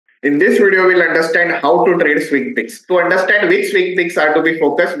In this video, we'll understand how to trade swing picks. To understand which swing picks are to be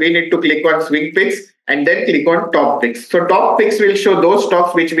focused, we need to click on swing picks and then click on top picks. So top picks will show those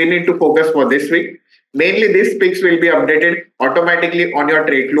stocks which we need to focus for this week. Mainly these picks will be updated automatically on your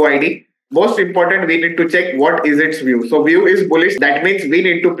TradeClue ID. Most important, we need to check what is its view. So view is bullish. That means we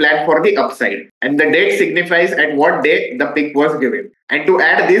need to plan for the upside. And the date signifies at what day the pick was given. And to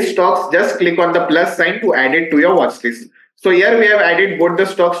add these stocks, just click on the plus sign to add it to your watch list. So here we have added both the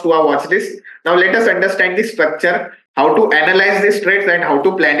stocks to our watch list. Now let us understand the structure, how to analyze these trades and how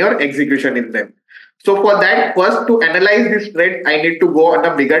to plan your execution in them. So for that, first to analyze this trade, I need to go on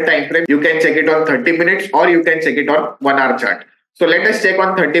a bigger time frame. You can check it on 30 minutes or you can check it on 1 hour chart. So let us check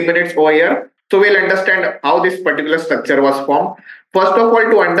on 30 minutes over here. So we'll understand how this particular structure was formed. First of all,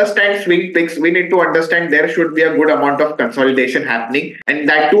 to understand swing picks, we need to understand there should be a good amount of consolidation happening, and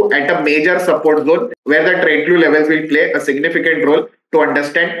that too at a major support zone where the TradeClue levels will play a significant role to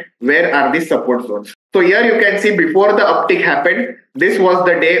understand where are the support zones. So here you can see before the uptick happened, this was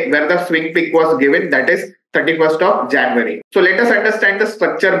the day where the swing pick was given, that is 31st of January. So let us understand the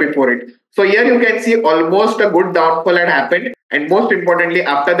structure before it. So here you can see almost a good downfall had happened, and most importantly,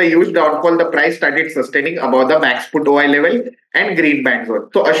 after the huge downfall, the price started sustaining above the max put OI level and green band zone.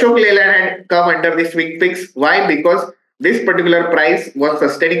 So Ashok Leyland had come under the swing picks. Why? Because this particular price was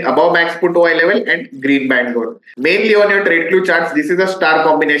sustaining above max put OI level and green band zone. Mainly on your TradeClue charts, this is a star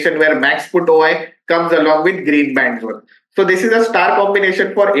combination where max put OI comes along with green band zone. So this is a star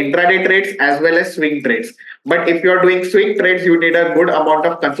combination for intraday trades as well as swing trades. But if you are doing swing trades, you need a good amount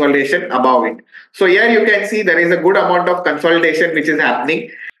of consolidation above it. So here you can see there is a good amount of consolidation which is happening.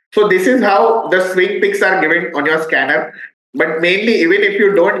 So this is how the swing picks are given on your scanner. But mainly, even if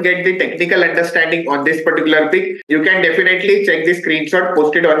you don't get the technical understanding on this particular pick, you can definitely check the screenshot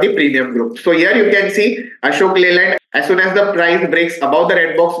posted on the premium group. So here you can see Ashok Leyland. As soon as the price breaks above the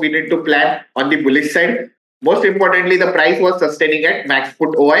red box, we need to plan on the bullish side. Most importantly, the price was sustaining at max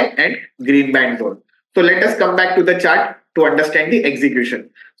put OI and green band zone. So let us come back to the chart to understand the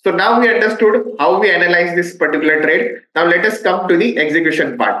execution. So now we understood how we analyze this particular trade. Now let us come to the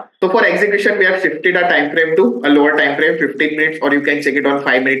execution part. So for execution, we have shifted our time frame to a lower time frame, 15 minutes, or you can check it on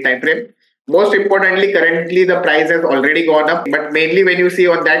 5-minute time frame. Most importantly, currently the price has already gone up, but mainly when you see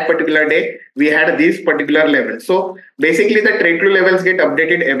on that particular day, we had these particular levels. So basically the TradeClue levels get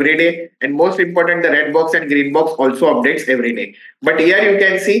updated every day, and most important, the red box and green box also updates every day. But here you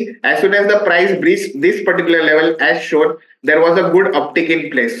can see as soon as the price breached this particular level as shown, there was a good uptick in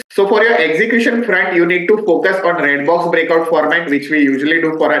place. So for your execution front, you need to focus on red box breakout format, which we usually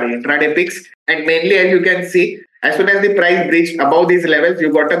do for our intraday picks. And mainly as you can see, as soon as the price breached above these levels,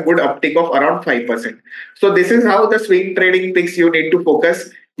 you got a good uptick of around 5%. So this is how the swing trading picks you need to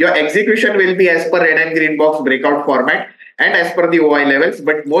focus. Your execution will be as per red and green box breakout format and as per the OI levels.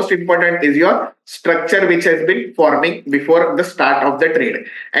 But most important is your structure which has been forming before the start of the trade.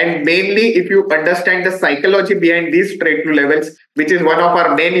 And mainly if you understand the psychology behind these TradeClue levels, which is one of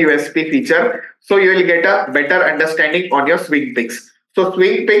our main USP feature, so you will get a better understanding on your swing picks. So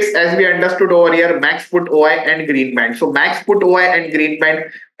swing picks, as we understood over here, max put OI and green band. So max put OI and green band,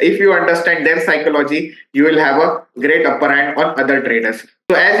 if you understand their psychology, you will have a great upper hand on other traders.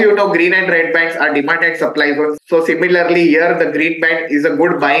 So as you know, green and red bands are demand and supply zones. So similarly here, the green band is a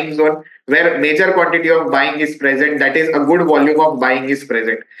good buying zone where major quantity of buying is present. That is a good volume of buying is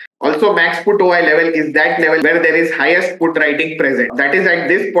present. Also, max put OI level is that level where there is highest put writing present. That is at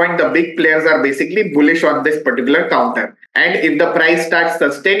this point, the big players are basically bullish on this particular counter. And if the price starts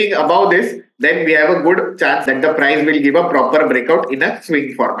sustaining above this, then we have a good chance that the price will give a proper breakout in a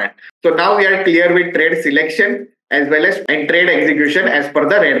swing format. So now we are clear with trade selection as well as and trade execution as per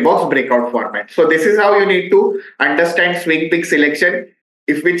the red box breakout format. So this is how you need to understand swing pick selection.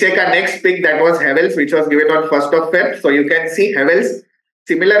 If we check our next pick, that was Havells, which was given on 1st of Feb. So you can see Havells,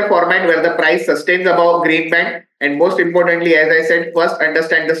 similar format where the price sustains above green band. And most importantly, as I said, first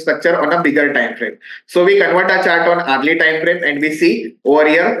understand the structure on a bigger time frame. So we convert our chart on hourly time frame and we see over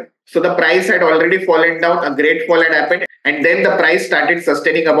here. So the price had already fallen down, a great fall had happened, and then the price started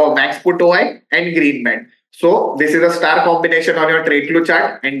sustaining above max put OI and green band. So this is a star combination on your TradeClue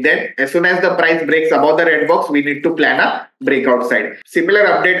chart, and then as soon as the price breaks above the red box, we need to plan a breakout side. Similar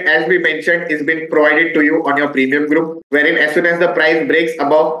update as we mentioned is been provided to you on your premium group, wherein as soon as the price breaks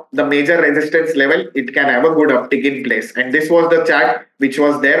above the major resistance level, it can have a good uptick in place. And this was the chart which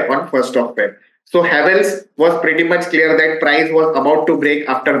was there on 1st of Feb. So Havells was pretty much clear that price was about to break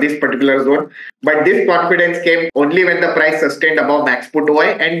after this particular zone. But this confidence came only when the price sustained above max put Y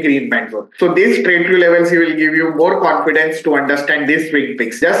and green band zone. So these TradeClue levels will give you more confidence to understand these swing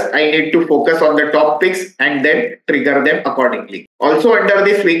picks. Just I need to focus on the top picks and then trigger them accordingly. Also under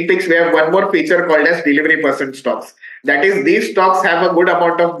the swing picks, we have one more feature called as delivery percent stocks. That is, these stocks have a good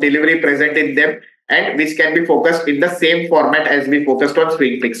amount of delivery present in them, and which can be focused in the same format as we focused on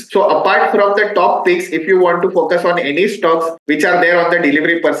swing picks. So apart from the top picks, if you want to focus on any stocks which are there on the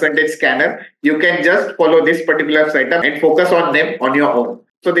delivery percentage scanner, you can just follow this particular setup and focus on them on your own.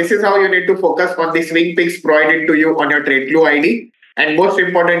 So this is how you need to focus on the swing picks provided to you on your TradeClue ID. And most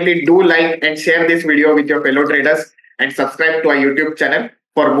importantly, do like and share this video with your fellow traders and subscribe to our YouTube channel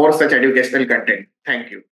for more such educational content. Thank you.